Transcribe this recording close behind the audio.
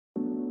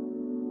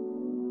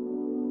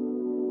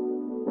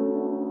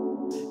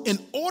in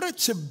order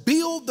to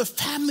build the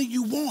family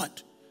you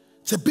want,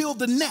 to build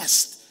the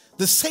nest,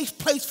 the safe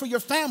place for your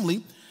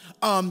family,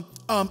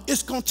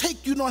 it's going to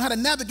take you knowing how to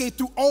navigate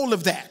through all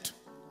of that.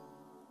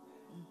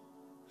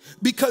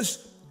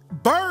 Because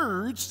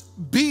birds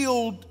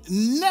build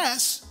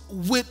nests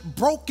with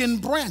broken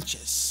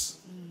branches.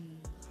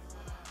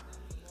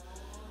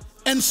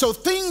 And so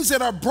things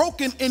that are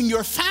broken in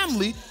your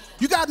family,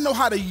 you got to know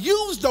how to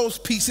use those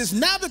pieces,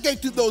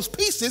 navigate through those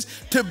pieces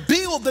to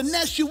build the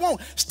nest you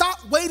want.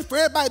 Stop waiting for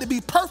everybody to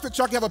be perfect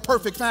so I can have a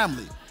perfect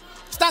family.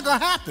 It's not going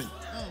to happen.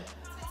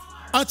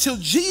 Until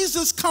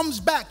Jesus comes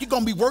back, you're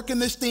going to be working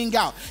this thing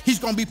out. He's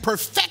going to be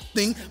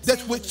perfecting that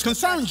which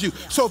concerns you.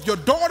 So if your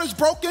daughter's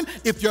broken,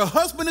 if your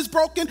husband is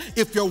broken,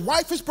 if your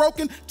wife is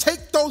broken,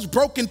 take those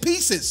broken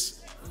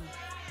pieces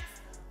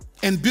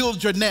and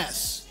build your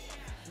nest.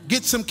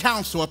 Get some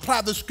counsel,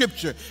 apply the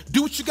scripture,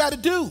 do what you got to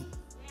do.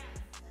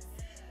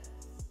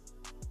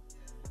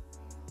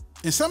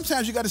 And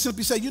sometimes you got to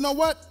simply say, you know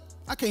what?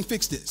 I can't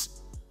fix this.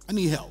 I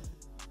need help.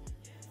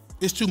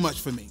 It's too much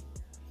for me.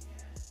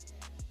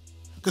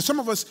 Because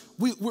some of us,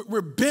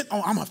 we're bent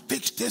on, I'm going to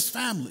fix this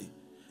family.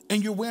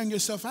 And you're wearing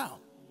yourself out.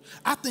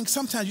 I think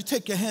sometimes you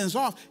take your hands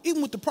off,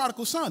 even with the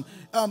prodigal son.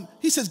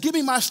 He says, give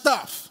me my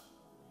stuff.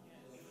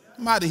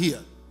 I'm out of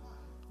here.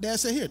 Dad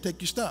said, here,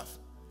 take your stuff.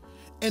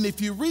 And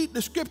if you read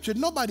the scripture,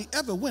 nobody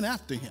ever went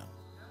after him.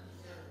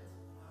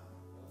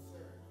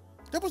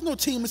 There was no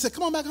team that said,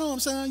 come on back home,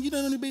 son. You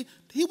don't need to be.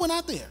 He went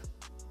out there.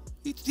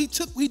 He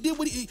did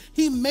what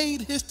he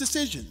made his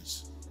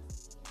decisions.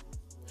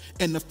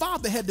 And the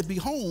father had to be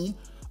home,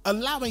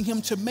 allowing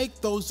him to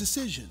make those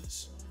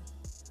decisions.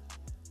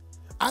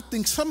 I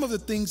think some of the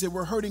things that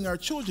we're hurting our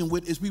children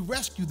with is we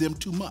rescue them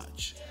too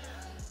much.